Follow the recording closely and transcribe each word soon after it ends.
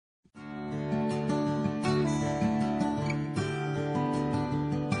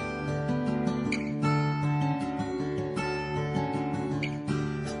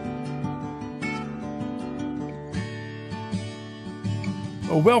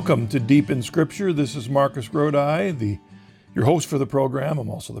Welcome to Deep in Scripture. This is Marcus Grodi, your host for the program. I'm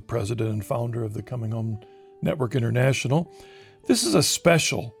also the president and founder of the Coming Home Network International. This is a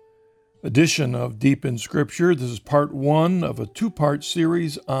special edition of Deep in Scripture. This is part one of a two-part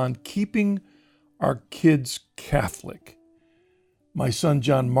series on keeping our kids Catholic. My son,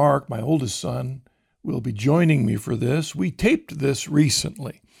 John Mark, my oldest son, will be joining me for this. We taped this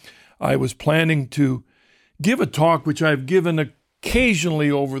recently. I was planning to give a talk, which I've given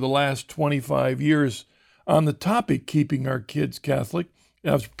occasionally over the last 25 years on the topic, keeping our kids Catholic. And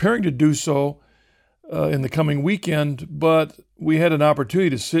I was preparing to do so in the coming weekend, but we had an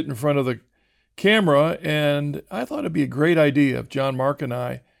opportunity to sit in front of the camera, and I thought it'd be a great idea if John Mark and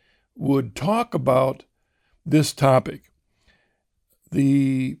I would talk about this topic.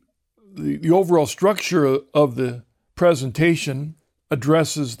 The overall structure of the presentation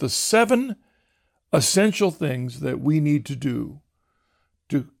addresses the 7 essential things that we need to do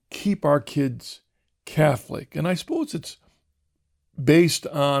to keep our kids Catholic. And I suppose it's based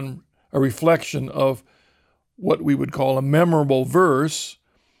on a reflection of what we would call a memorable verse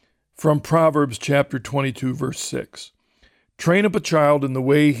from Proverbs chapter 22, verse 6. Train up a child in the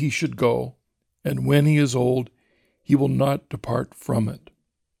way he should go, and when he is old, he will not depart from it.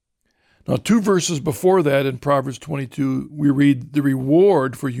 Now, 2 verses before that in Proverbs 22, we read, the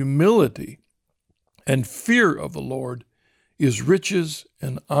reward for humility and fear of the Lord is riches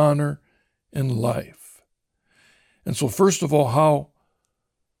and honor and life. And so first of all, how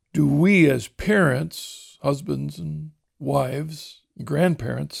do we as parents, husbands and wives, and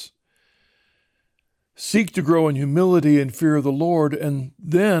grandparents, seek to grow in humility and fear of the Lord? And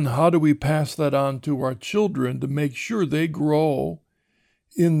then how do we pass that on to our children to make sure they grow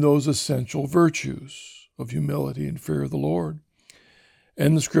in those essential virtues of humility and fear of the Lord?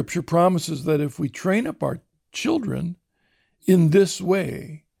 And the scripture promises that if we train up our children in this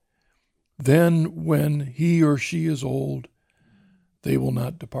way, then when he or she is old, they will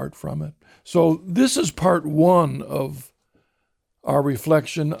not depart from it. So this is part one of our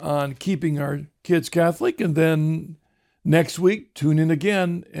reflection on keeping our kids Catholic. And then next week, tune in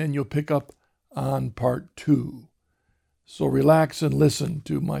again and you'll pick up on part 2. So relax and listen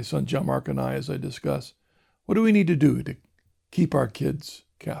to my son John Mark and I as I discuss what do we need to do to keep our kids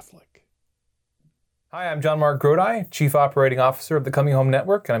Catholic. Hi, I'm John Mark Grodi, Chief Operating Officer of the Coming Home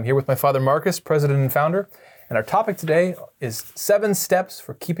Network, and I'm here with my father Marcus, President and Founder. And our topic today is 7 steps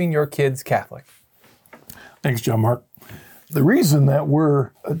for keeping your kids Catholic. Thanks, John Mark. The reason that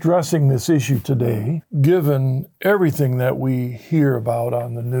we're addressing this issue today, given everything that we hear about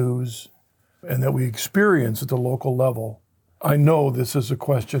on the news and that we experience at the local level, I know this is a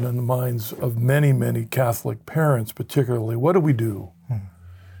question in the minds of many, many Catholic parents, particularly. What do we do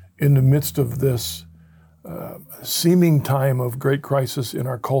in the midst of this seeming time of great crisis in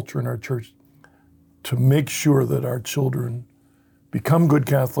our culture and our church to make sure that our children become good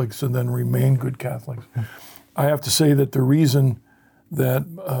Catholics and then remain good Catholics? I have to say that the reason that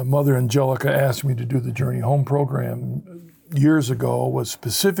Mother Angelica asked me to do the Journey Home program years ago was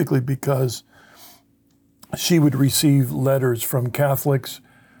specifically because she would receive letters from Catholics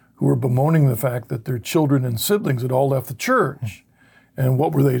who were bemoaning the fact that their children and siblings had all left the church. And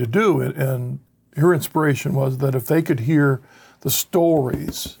what were they to do? And her inspiration was that if they could hear the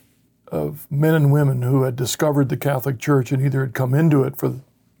stories of men and women who had discovered the Catholic Church and either had come into it for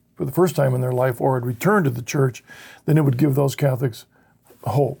the first time in their life or had returned to the church, then it would give those Catholics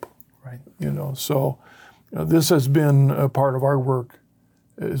hope. Right. So this has been a part of our work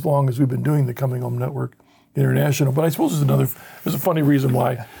as long as we've been doing the Coming Home Network International. But I suppose there's a funny reason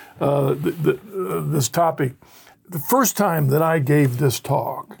why this topic. The first time that I gave this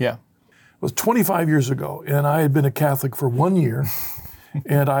talk was 25 years ago, and I had been a Catholic for 1 year,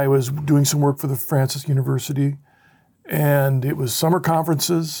 and I was doing some work for the Francis University, and it was summer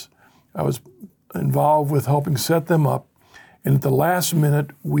conferences. I was involved with helping set them up, and at the last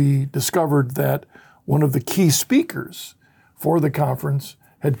minute, we discovered that one of the key speakers for the conference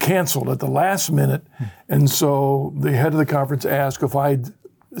had canceled at the last minute, and so the head of the conference asked if I'd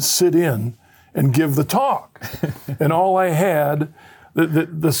sit in and give the talk. And all I had,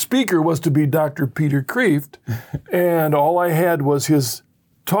 the speaker was to be Dr. Peter Kreeft, and all I had was his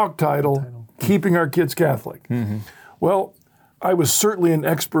talk title, Keeping Our Kids Catholic. Mm-hmm. Well, I was certainly an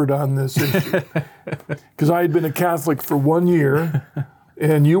expert on this issue because I had been a Catholic for 1 year,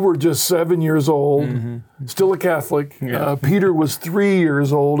 and you were just 7 years old, still a Catholic. Yeah. Peter was 3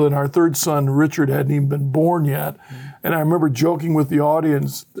 years old, and our third son, Richard, hadn't even been born yet. And I remember joking with the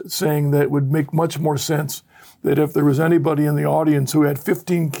audience, saying that it would make much more sense that if there was anybody in the audience who had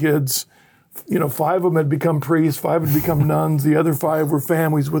 15 kids 5 of them had become priests, 5 had become nuns, the other 5 were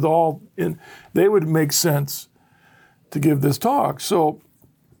families with all, they would make sense to give this talk. So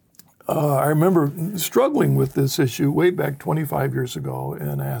I remember struggling with this issue way back 25 years ago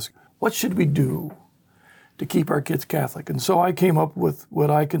and asked, what should we do to keep our kids Catholic? And so I came up with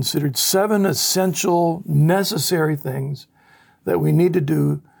what I considered 7 essential, necessary things that we need to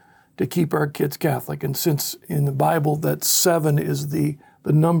do to keep our kids Catholic. And since in the Bible that 7 is the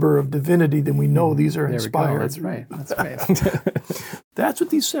number of divinity, then we know these are inspired. That's right. That's right. That's what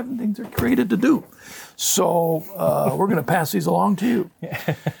these 7 things are created to do. So we're going to pass these along to you.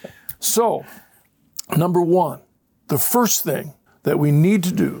 So, number 1, the first thing that we need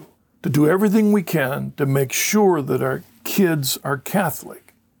to do everything we can to make sure that our kids are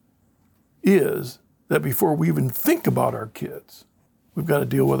Catholic, is that before we even think about our kids, we've got to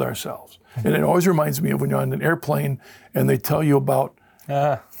deal with ourselves. And it always reminds me of when you're on an airplane and they tell you about,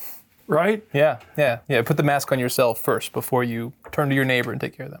 right? Yeah. Put the mask on yourself first before you turn to your neighbor and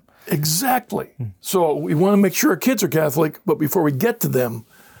take care of them. Exactly. So we want to make sure our kids are Catholic, but before we get to them,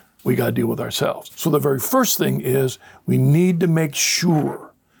 we got to deal with ourselves. So the very first thing is we need to make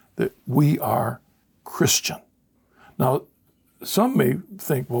sure that we are Christian. Now, some may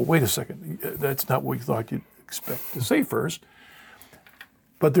think, well, wait a second, that's not what you thought you'd expect to say first.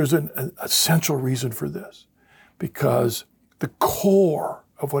 But there's an essential reason for this, because the core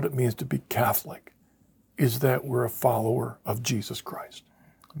of what it means to be Catholic is that we're a follower of Jesus Christ.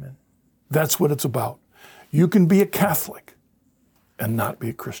 Amen. That's what it's about. You can be a Catholic and not be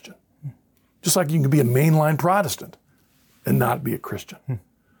a Christian. Just like you can be a mainline Protestant and not be a Christian.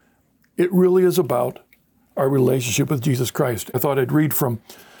 It really is about our relationship with Jesus Christ. I thought I'd read from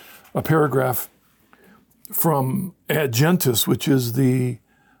a paragraph from Ad Gentis, which is the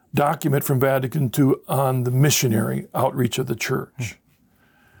document from Vatican II on the missionary outreach of the church.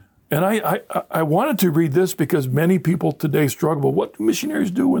 And I wanted to read this because many people today struggle. What do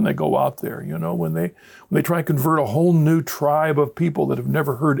missionaries do when they go out there? When they try and convert a whole new tribe of people that have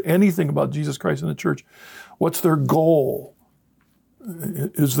never heard anything about Jesus Christ in the church, what's their goal?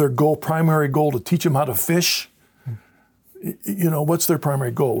 Is their primary goal to teach them how to fish? What's their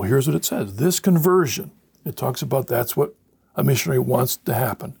primary goal? Well, here's what it says. This conversion, it talks about that's what a missionary wants to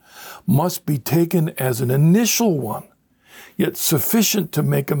happen, must be taken as an initial one, yet sufficient to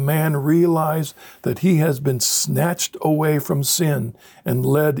make a man realize that he has been snatched away from sin and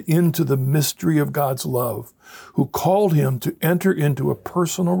led into the mystery of God's love, who called him to enter into a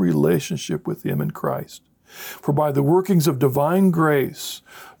personal relationship with him in Christ. For by the workings of divine grace,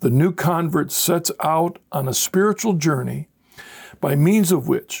 the new convert sets out on a spiritual journey by means of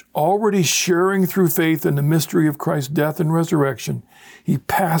which, already sharing through faith in the mystery of Christ's death and resurrection, he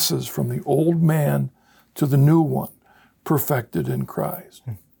passes from the old man to the new one, perfected in Christ.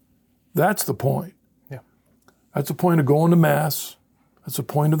 That's the point. Yeah. That's the point of going to Mass. That's the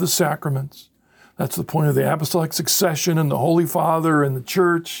point of the sacraments. That's the point of the apostolic succession and the Holy Father and the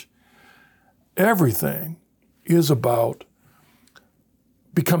church. Everything is about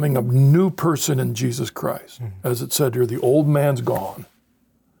becoming a new person in Jesus Christ. As it said here, the old man's gone.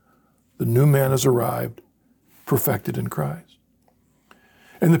 The new man has arrived, perfected in Christ.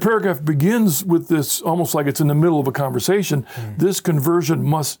 And the paragraph begins with this, almost like it's in the middle of a conversation. This conversion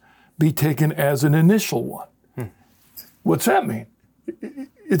must be taken as an initial one. What's that mean?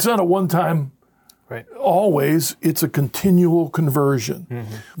 It's not a one-time, right. Always, it's a continual conversion.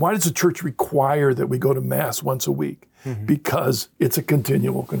 Why does the church require that we go to Mass once a week? Because it's a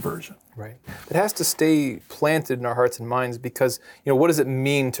continual conversion. Right. It has to stay planted in our hearts and minds because, what does it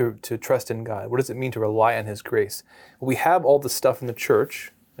mean to trust in God? What does it mean to rely on His grace? We have all the stuff in the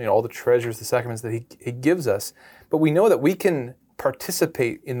church, all the treasures, the sacraments that He gives us, but we know that we can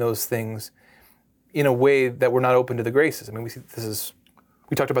participate in those things in a way that we're not open to the graces. I mean,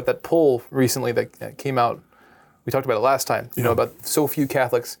 we talked about that poll recently that came out. We talked about it last time, about so few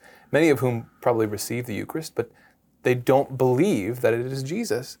Catholics, many of whom probably receive the Eucharist, but they don't believe that it is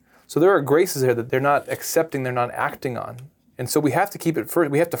Jesus. So there are graces there that they're not accepting, they're not acting on. And so we have to keep it first.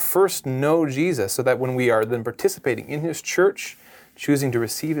 We have to first know Jesus so that when we are then participating in His church, choosing to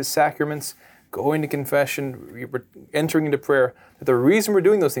receive His sacraments, going to confession, entering into prayer, that the reason we're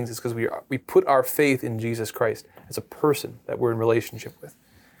doing those things is because we put our faith in Jesus Christ as a person that we're in relationship with.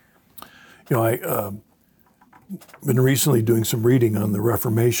 I've been recently doing some reading on the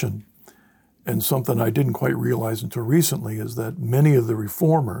Reformation, and something I didn't quite realize until recently is that many of the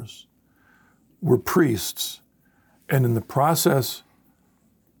reformers were priests, and in the process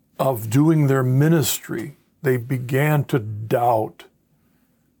of doing their ministry, they began to doubt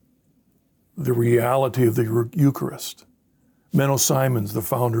the reality of the Eucharist. Menno Simons, the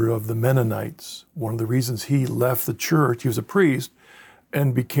founder of the Mennonites, one of the reasons he left the church, he was a priest,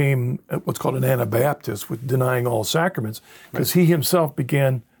 and became what's called an Anabaptist, with denying all sacraments, because he himself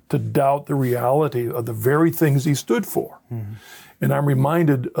began to doubt the reality of the very things he stood for. Mm-hmm. And I'm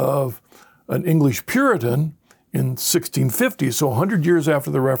reminded of an English Puritan in 1650, so 100 years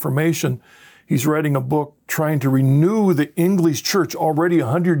after the Reformation. He's writing a book trying to renew the English church already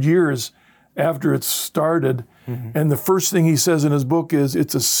 100 years after it started. Mm-hmm. And the first thing he says in his book is,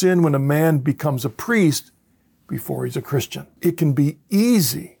 it's a sin when a man becomes a priest before he's a Christian. It can be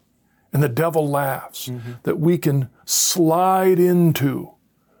easy, and the devil laughs, mm-hmm. that we can slide into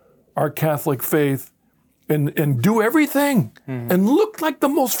our Catholic faith and do everything, mm-hmm. and look like the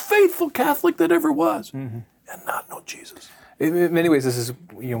most faithful Catholic that ever was, mm-hmm. and not know Jesus. In many ways, this is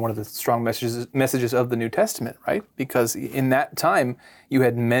one of the strong messages of the New Testament, right? Because in that time, you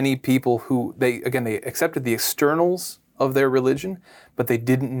had many people who, they accepted the externals of their religion, but they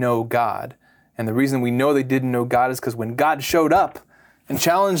didn't know God. And the reason we know they didn't know God is because when God showed up and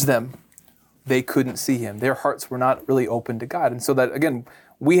challenged them, they couldn't see him. Their hearts were not really open to God. And so that, again,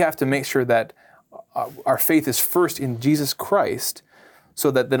 we have to make sure that our faith is first in Jesus Christ, so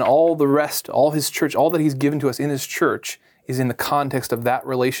that then all the rest, all his church, all that he's given to us in his church is in the context of that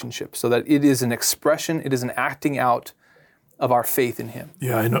relationship, so that it is an expression, it is an acting out of our faith in him.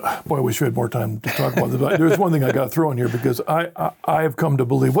 Yeah, I know. Boy, I wish we had more time to talk about this. But there's one thing I got to throw in here, because I have come to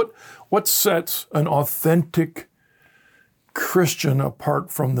believe what sets an authentic Christian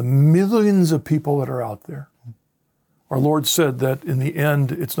apart from the millions of people that are out there. Our Lord said that in the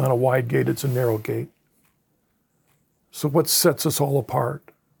end, it's not a wide gate, it's a narrow gate. So what sets us all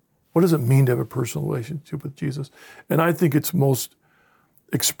apart? What does it mean to have a personal relationship with Jesus? And I think it's most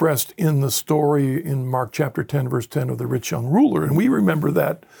expressed in the story in Mark chapter 10, verse 10 of the rich young ruler. And we remember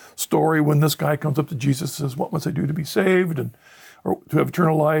that story when this guy comes up to Jesus and says, what must I do to be saved or to have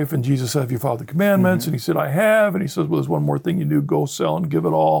eternal life? And Jesus said, have you followed the commandments? Mm-hmm. And he said, I have. And he says, well, there's one more thing you do, go sell and give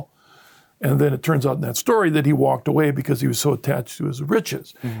it all. And then it turns out in that story that he walked away because he was so attached to his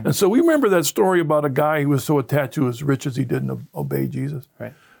riches. Mm-hmm. And so we remember that story about a guy who was so attached to his riches he didn't obey Jesus.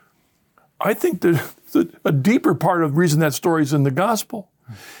 Right. I think that a deeper part of the reason that story is in the gospel,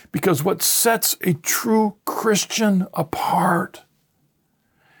 because what sets a true Christian apart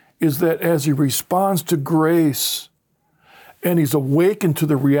is that as he responds to grace and he's awakened to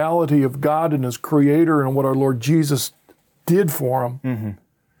the reality of God and his creator and what our Lord Jesus did for him, mm-hmm.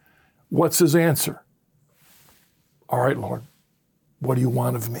 what's his answer? All right, Lord, what do you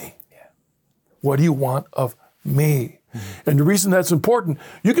want of me? Yeah. What do you want of me? Mm-hmm. And the reason that's important,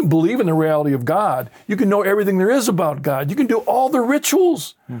 you can believe in the reality of God. You can know everything there is about God. You can do all the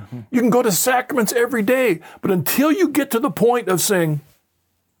rituals. Mm-hmm. You can go to sacraments every day. But until you get to the point of saying,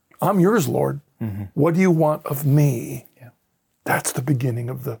 I'm yours, Lord, mm-hmm. what do you want of me? Yeah. That's the beginning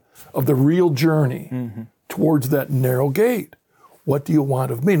of the real journey mm-hmm. towards that narrow gate. What do you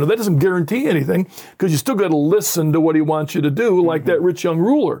want of me? Now, that doesn't guarantee anything, because you still got to listen to what he wants you to do, mm-hmm. like that rich young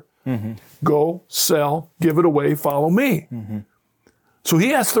ruler. Mm-hmm. Go, sell, give it away, follow me. Mm-hmm. So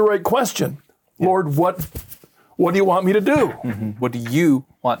he asked the right question. Yeah. Lord, what do you want me to do? Mm-hmm. What do you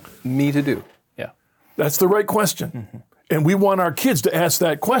want me to do? Yeah. That's the right question. Mm-hmm. And we want our kids to ask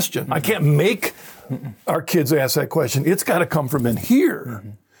that question. Mm-hmm. I can't make our kids ask that question. It's got to come from in here. Mm-hmm.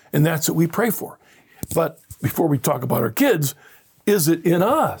 And that's what we pray for. But before we talk about our kids, is it in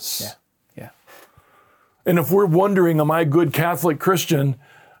us? Yeah. Yeah. And if we're wondering, am I a good Catholic Christian?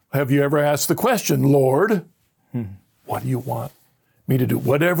 Have you ever asked the question, Lord, what do you want me to do?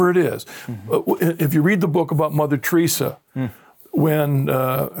 Whatever it is. Mm-hmm. If you read the book about Mother Teresa, when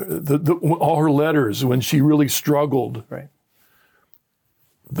all her letters, when she really struggled, right.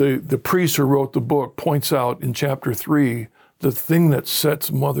 the priest who wrote the book points out in chapter 3, the thing that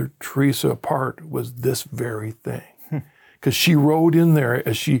sets Mother Teresa apart was this very thing. Because she wrote in there,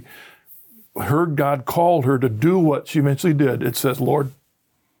 as she heard God called her to do what she eventually did, it says, Lord,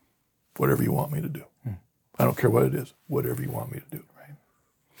 whatever you want me to do. I don't care what it is, whatever you want me to do. Right.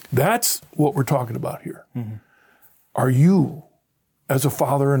 That's what we're talking about here. Mm-hmm. Are you, as a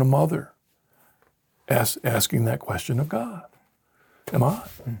father and a mother, asking that question of God? Am I?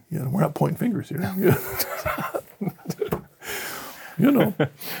 Mm. We're not pointing fingers here.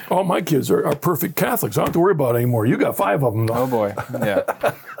 All my kids are perfect Catholics. I don't have to worry about it anymore. You got 5 of them, though. Oh, boy. Yeah.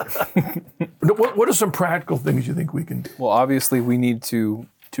 What are some practical things you think we can do? Well, obviously, we need to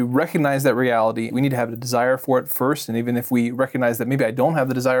recognize that reality. We need to have a desire for it first. And even if we recognize that maybe I don't have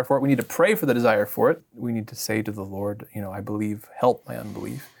the desire for it, we need to pray for the desire for it. We need to say to the Lord, I believe, help my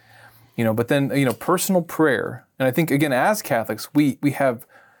unbelief. But then, personal prayer. And I think, again, as Catholics, we have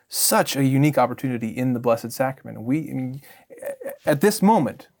such a unique opportunity in the Blessed Sacrament. at this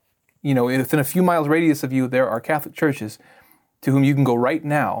moment, within a few miles radius of you, there are Catholic churches to whom you can go right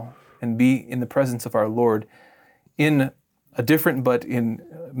now and be in the presence of our Lord in a different but in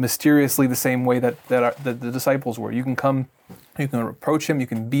mysteriously the same way that the disciples were. You can come, you can approach him, you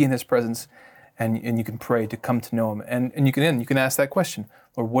can be in his presence, and you can pray to come to know him. And you can ask that question,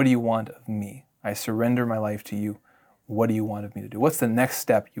 Lord, what do you want of me? I surrender my life to you. What do you want of me to do? What's the next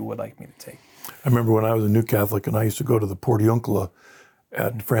step you would like me to take? I remember when I was a new Catholic and I used to go to the Portiuncula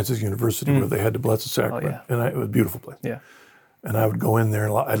at Francis University where they had the Blessed Sacrament. Oh, yeah. And it was a beautiful place. Yeah. And I would go in there,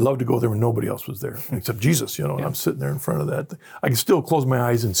 and I'd love to go there when nobody else was there, except Jesus, and I'm sitting there in front of that. I can still close my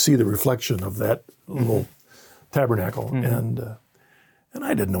eyes and see the reflection of that little tabernacle. And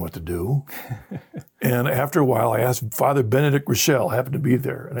I didn't know what to do. And after a while, I asked Father Benedict Rochelle, happened to be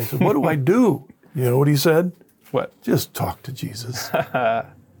there. And I said, what do I do? You know what he said? What? Just talk to Jesus.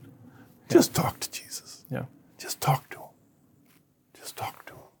 Just talk to Jesus. Yeah. Just talk to him. Just talk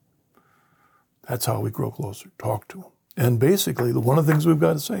to him. That's how we grow closer. Talk to him. And basically, one of the things we've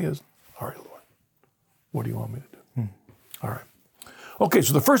got to say is, all right, Lord, what do you want me to do? All right. Okay,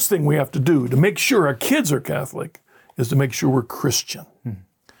 so the first thing we have to do to make sure our kids are Catholic is to make sure we're Christian.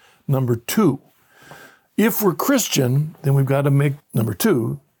 Number two, if we're Christian, then we've got to make, number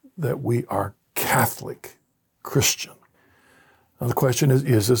two, that we are Catholic Christian. Now the question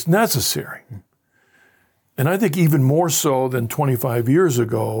is this necessary? And I think even more so than 25 years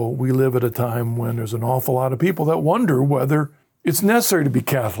ago, we live at a time when there's an awful lot of people that wonder whether it's necessary to be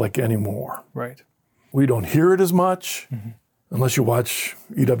Catholic anymore. Right. We don't hear it as much, unless you watch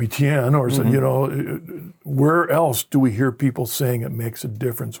EWTN or, where else do we hear people saying it makes a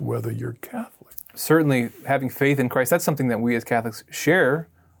difference whether you're Catholic? Certainly, having faith in Christ, that's something that we as Catholics share,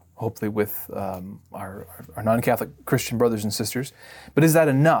 hopefully with our non-Catholic Christian brothers and sisters. But is that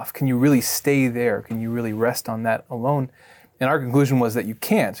enough? Can you really stay there? Can you really rest on that alone? And our conclusion was that you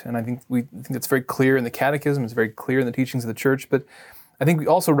can't. And I think that's very clear in the Catechism. It's very clear in the teachings of the Church. But I think we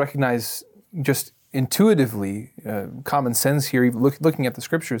also recognize just intuitively, common sense here, even looking at the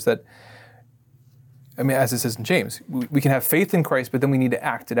Scriptures, that, as it says in James, we can have faith in Christ, but then we need to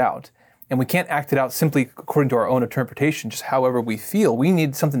act it out. And we can't act it out simply according to our own interpretation, just however we feel. We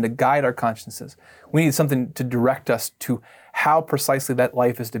need something to guide our consciences. We need something to direct us to how precisely that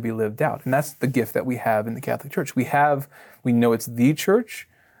life is to be lived out. And that's the gift that we have in the Catholic Church. We know it's the Church.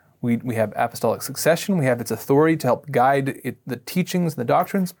 We have apostolic succession. We have its authority to help guide the teachings and the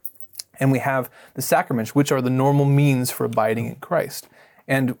doctrines. And we have the sacraments, which are the normal means for abiding in Christ.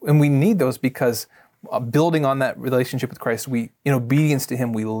 And we need those because building on that relationship with Christ, in obedience to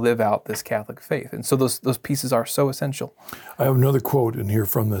him, we live out this Catholic faith. And so those pieces are so essential. I have another quote in here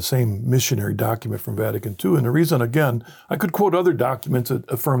from the same missionary document from Vatican II. And the reason, again, I could quote other documents that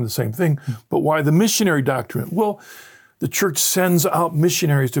affirm the same thing, but why the missionary document? Well, the Church sends out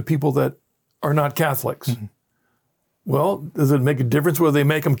missionaries to people that are not Catholics. Well, does it make a difference whether they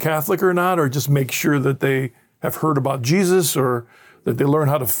make them Catholic or not, or just make sure that they have heard about Jesus or that they learn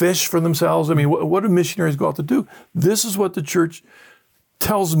how to fish for themselves? What do missionaries go out to do? This is what the Church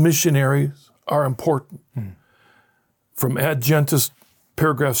tells missionaries are important. From Ad Gentis,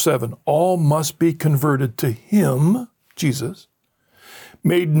 paragraph 7, all must be converted to him, Jesus,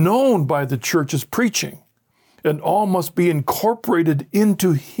 made known by the Church's preaching, and all must be incorporated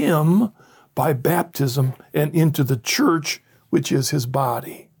into him by baptism and into the Church, which is his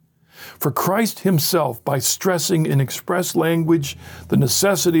body. For Christ himself, by stressing in express language the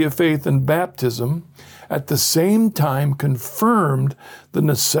necessity of faith and baptism, at the same time confirmed the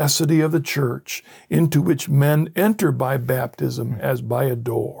necessity of the Church, into which men enter by baptism as by a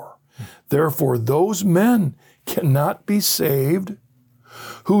door. Therefore, those men cannot be saved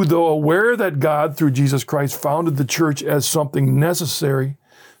who, though aware that God, through Jesus Christ, founded the Church as something necessary,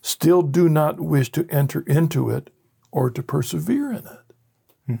 still do not wish to enter into it or to persevere in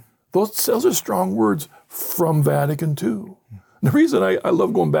it. Those are strong words from Vatican II. The reason I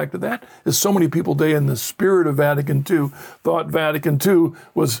love going back to that is so many people today in the spirit of Vatican II thought Vatican II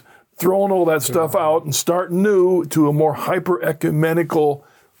was throwing all that stuff out and starting new to a more hyper-ecumenical.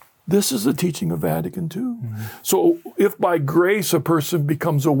 This is the teaching of Vatican II. So if by grace a person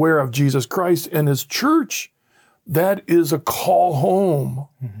becomes aware of Jesus Christ and his Church, that is a call home.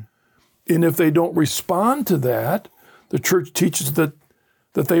 And if they don't respond to that, the Church teaches that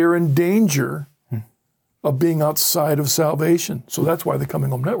they are in danger of being outside of salvation. So that's why the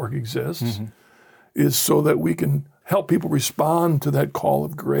Coming Home Network exists, is so that we can help people respond to that call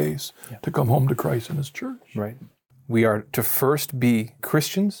of grace to come home to Christ and his Church. Right. We are to first be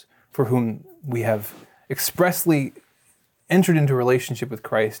Christians for whom we have expressly entered into a relationship with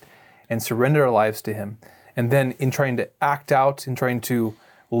Christ and surrendered our lives to him. And then in trying to act out, in trying to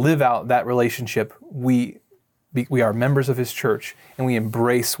live out that relationship, we are members of his church, and we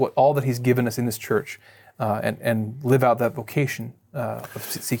embrace all that he's given us in this church, and live out that vocation of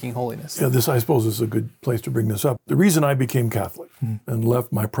seeking holiness. Yeah, this, I suppose, is a good place to bring this up. The reason I became Catholic and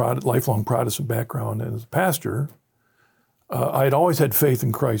left my lifelong Protestant background as a pastor, I had always had faith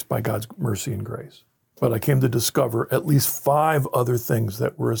in Christ by God's mercy and grace. But I came to discover at least 5 other things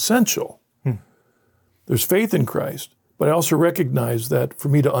that were essential. There's faith in Christ, but I also recognized that for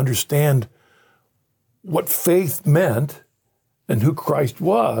me to understand what faith meant and who Christ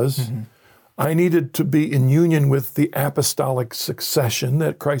was, I needed to be in union with the apostolic succession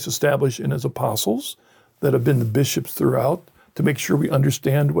that Christ established in his apostles that have been the bishops throughout, to make sure we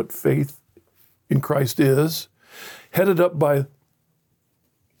understand what faith in Christ is, headed up by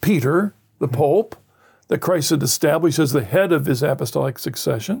Peter, the Pope, that Christ had established as the head of his apostolic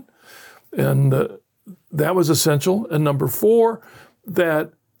succession. And that was essential. And number 4,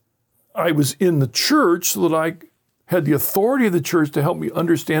 that I was in the church so that I had the authority of the church to help me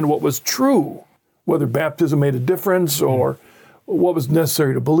understand what was true, whether baptism made a difference or what was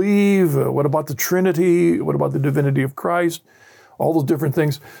necessary to believe, what about the Trinity, what about the divinity of Christ, all those different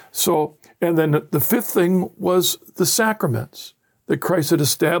things. So, and then the 5th thing was the sacraments, that Christ had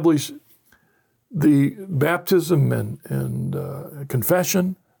established the baptism and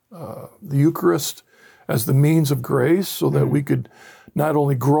confession, the Eucharist, as the means of grace, so that we could not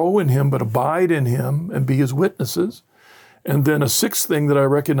only grow in him, but abide in him and be his witnesses. And then a 6th thing that I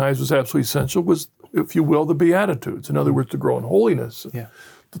recognized was absolutely essential was, if you will, the Beatitudes. In other words, to grow in holiness,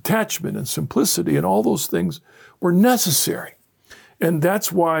 detachment and simplicity, and all those things were necessary. And that's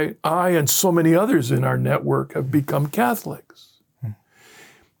why I and so many others in our network have become Catholics.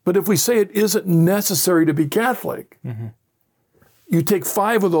 But if we say it isn't necessary to be Catholic, you take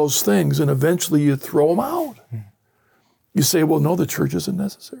 5 of those things and eventually you throw them out. You say, well, no, the church isn't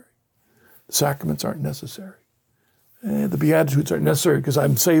necessary. The sacraments aren't necessary. The Beatitudes aren't necessary because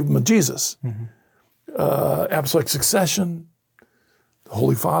I'm saved by Jesus. Apostolic succession, the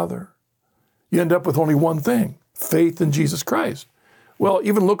Holy Father. You end up with only one thing, faith in Jesus Christ. Well,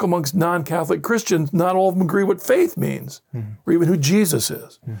 even look amongst non-Catholic Christians, not all of them agree what faith means, or even who Jesus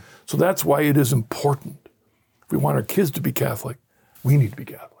is. So that's why it is important. If we want our kids to be Catholic, we need to be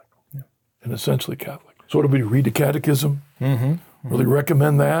Catholic, and essentially Catholic. So do we read the Catechism? Really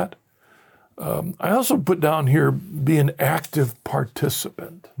recommend that. I also put down here, be an active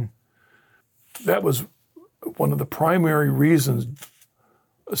participant. That was one of the primary reasons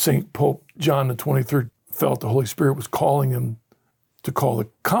St. Pope John the 23rd felt the Holy Spirit was calling him to call the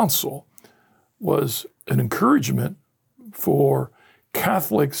council, was an encouragement for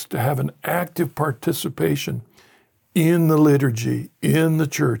Catholics to have an active participation in the liturgy, in the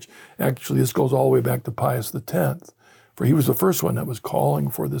church. Actually, this goes all the way back to Pius X, for he was the first one that was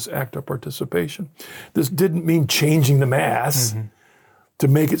calling for this active participation. This didn't mean changing the Mass to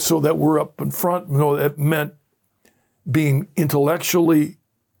make it so that we're up in front. No, it meant being intellectually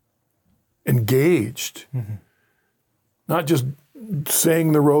engaged, not just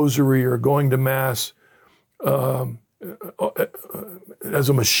saying the rosary or going to Mass as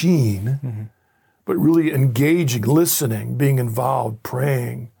a machine, but really engaging, listening, being involved,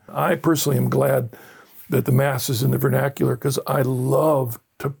 praying. I personally am glad that the Mass is in the vernacular because I love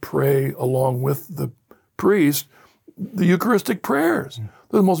to pray along with the priest the Eucharistic prayers.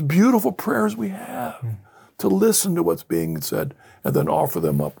 They're the most beautiful prayers we have, to listen to what's being said and then offer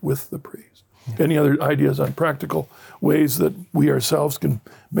them up with the priest. Any other ideas on practical ways that we ourselves can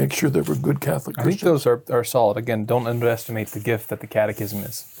make sure that we're good Catholic Christians? I think those are solid. Again, don't underestimate the gift that the Catechism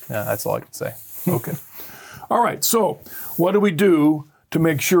is. That's all I can say. Okay. All right. So what do we do to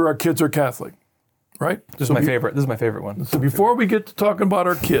make sure our kids are Catholic? Right? This is my favorite one. So before we get to talking about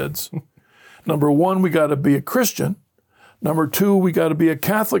our kids, number 1, we got to be a Christian. Number 2, we got to be a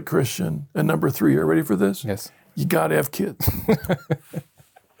Catholic Christian. And number 3, are you ready for this? Yes. You got to have kids.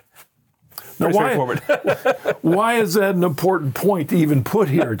 Now, why is that an important point to even put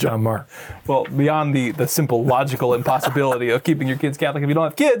here, John Mark? Well, beyond the simple logical impossibility of keeping your kids Catholic if you don't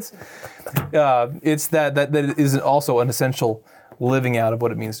have kids, it's that it is also an essential living out of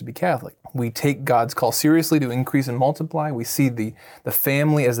what it means to be Catholic. We take God's call seriously to increase and multiply. We see the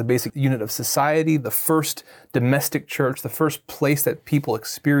family as the basic unit of society, the first domestic church, the first place that people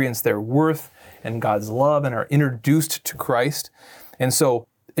experience their worth and God's love and are introduced to Christ. And so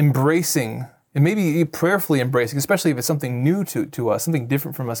embracing, and maybe prayerfully embracing, especially if it's something new to us, something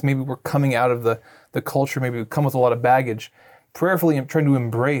different from us, maybe we're coming out of the culture, maybe we come with a lot of baggage, prayerfully trying to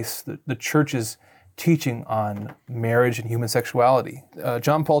embrace the church's teaching on marriage and human sexuality.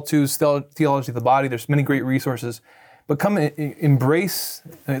 John Paul II's Theology of the Body, there's many great resources, but come embrace,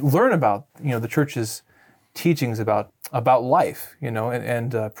 learn about, the church's teachings about life,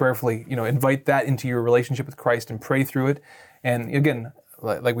 and prayerfully, invite that into your relationship with Christ and pray through it. And again,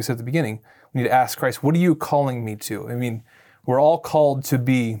 like we said at the beginning, we need to ask Christ, what are you calling me to? I mean, we're all called to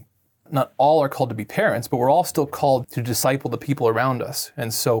be, not all are called to be parents, but we're all still called to disciple the people around us.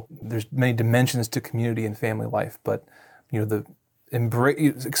 And so there's many dimensions to community and family life, but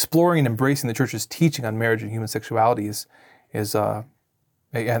exploring and embracing the church's teaching on marriage and human sexuality is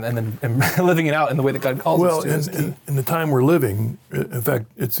and then living it out in the way that God calls us to. Well, in the time we're living, in fact,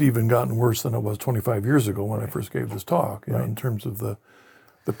 it's even gotten worse than it was 25 years ago when I first gave this talk, right. In terms of the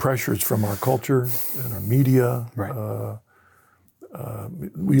pressures from our culture and our media. Right.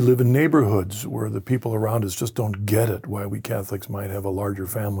 We live in neighborhoods where the people around us just don't get it, why we Catholics might have a larger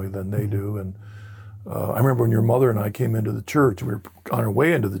family than they do. And I remember when your mother and I came into the church, we were on our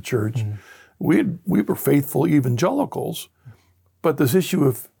way into the church, we were faithful evangelicals, but this issue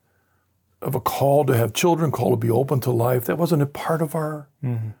of a call to have children, call to be open to life, that wasn't a part of our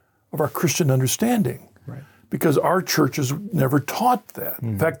Christian understanding. Right. Because our churches never taught that.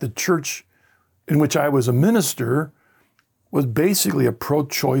 In fact, the church in which I was a minister was basically a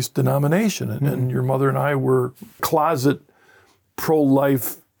pro-choice denomination. And your mother and I were closet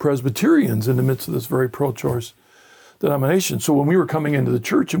pro-life Presbyterians in the midst of this very pro-choice denomination. So when we were coming into the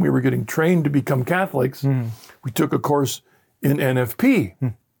church and we were getting trained to become Catholics, we took a course in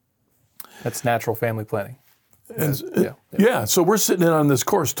NFP. That's natural family planning. Yeah, so we're sitting in on this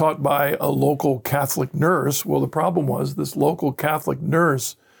course taught by a local Catholic nurse. Well, the problem was this local Catholic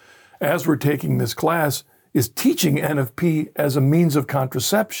nurse, as we're taking this class, is teaching NFP as a means of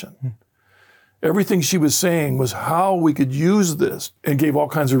contraception. Everything she was saying was how we could use this, and gave all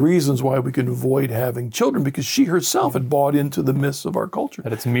kinds of reasons why we could avoid having children, because she herself had bought into the myths of our culture.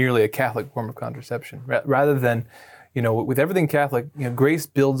 That it's merely a Catholic form of contraception, rather than, with everything Catholic, grace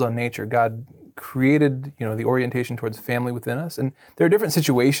builds on nature. God created, the orientation towards family within us, and there are different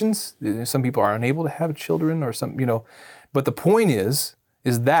situations. Some people are unable to have children, or some, but the point is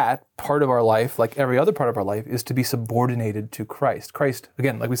that part of our life, like every other part of our life, is to be subordinated to Christ. Christ,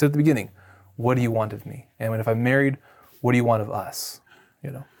 again, like we said at the beginning, what do you want of me? And if I'm married, what do you want of us?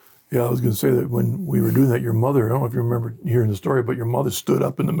 Yeah, I was going to say that when we were doing that, your mother, I don't know if you remember hearing the story, but your mother stood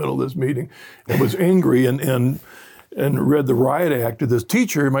up in the middle of this meeting and was angry and read the riot act of this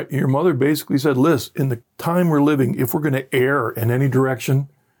teacher. Your mother basically said, listen, in the time we're living, if we're going to err in any direction,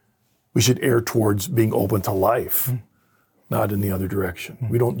 we should err towards being open to life, not in the other direction.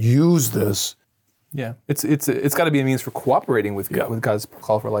 We don't use this. Yeah, it's got to be a means for cooperating with God's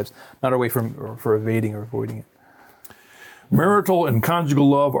call for our lives, not a way for evading or avoiding it. Marital and conjugal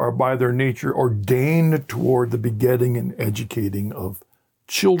love are by their nature ordained toward the begetting and educating of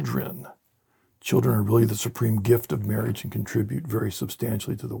children. Children are really the supreme gift of marriage and contribute very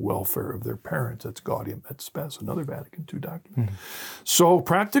substantially to the welfare of their parents. That's Gaudium et Spes, another Vatican II document. So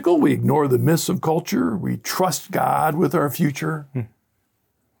practical, we ignore the myths of culture. We trust God with our future.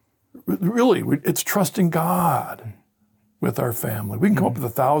 Really, it's trusting God with our family. We can come up with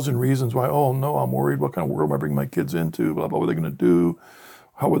 1,000 reasons why, oh no, I'm worried. What kind of world am I bringing my kids into? Blah, blah, what are they going to do?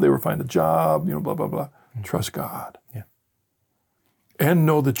 How would they ever find a job? Blah, blah, blah. Trust God. Yeah. And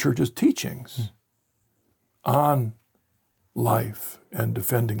know the church's teachings on life and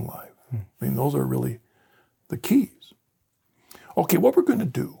defending life. I mean, those are really the keys. Okay, what we're going to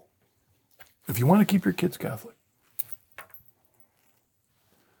do, if you want to keep your kids Catholic,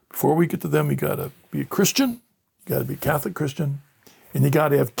 before we get to them, you got to be a Christian, you got to be a Catholic Christian, and you got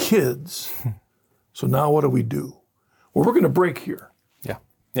to have kids. So now what do we do? Well, we're going to break here.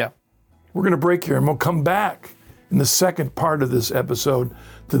 Yeah. We're going to break here, and we'll come back in the second part of this episode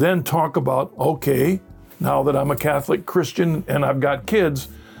to then talk about, okay, now that I'm a Catholic Christian and I've got kids,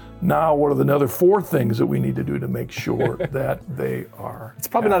 now what are the other 4 things that we need to do to make sure that they are It's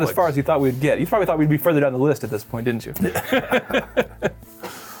probably Catholics? Not as far as you thought we'd get. You probably thought we'd be further down the list at this point, didn't you?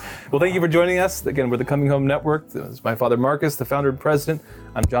 Well, thank you for joining us. Again, we're the Coming Home Network. This is my father, Marcus, the founder and president.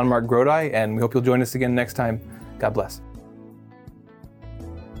 I'm John Mark Grodi, and we hope you'll join us again next time. God bless.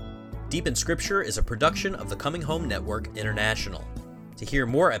 Deep in Scripture is a production of the Coming Home Network International. To hear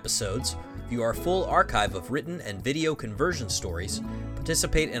more episodes, view our full archive of written and video conversion stories,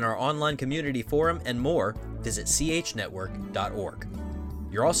 participate in our online community forum, and more, visit chnetwork.org.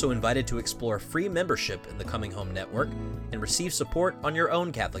 You're also invited to explore free membership in the Coming Home Network and receive support on your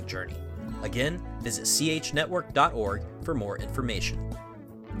own Catholic journey. Again, visit chnetwork.org for more information.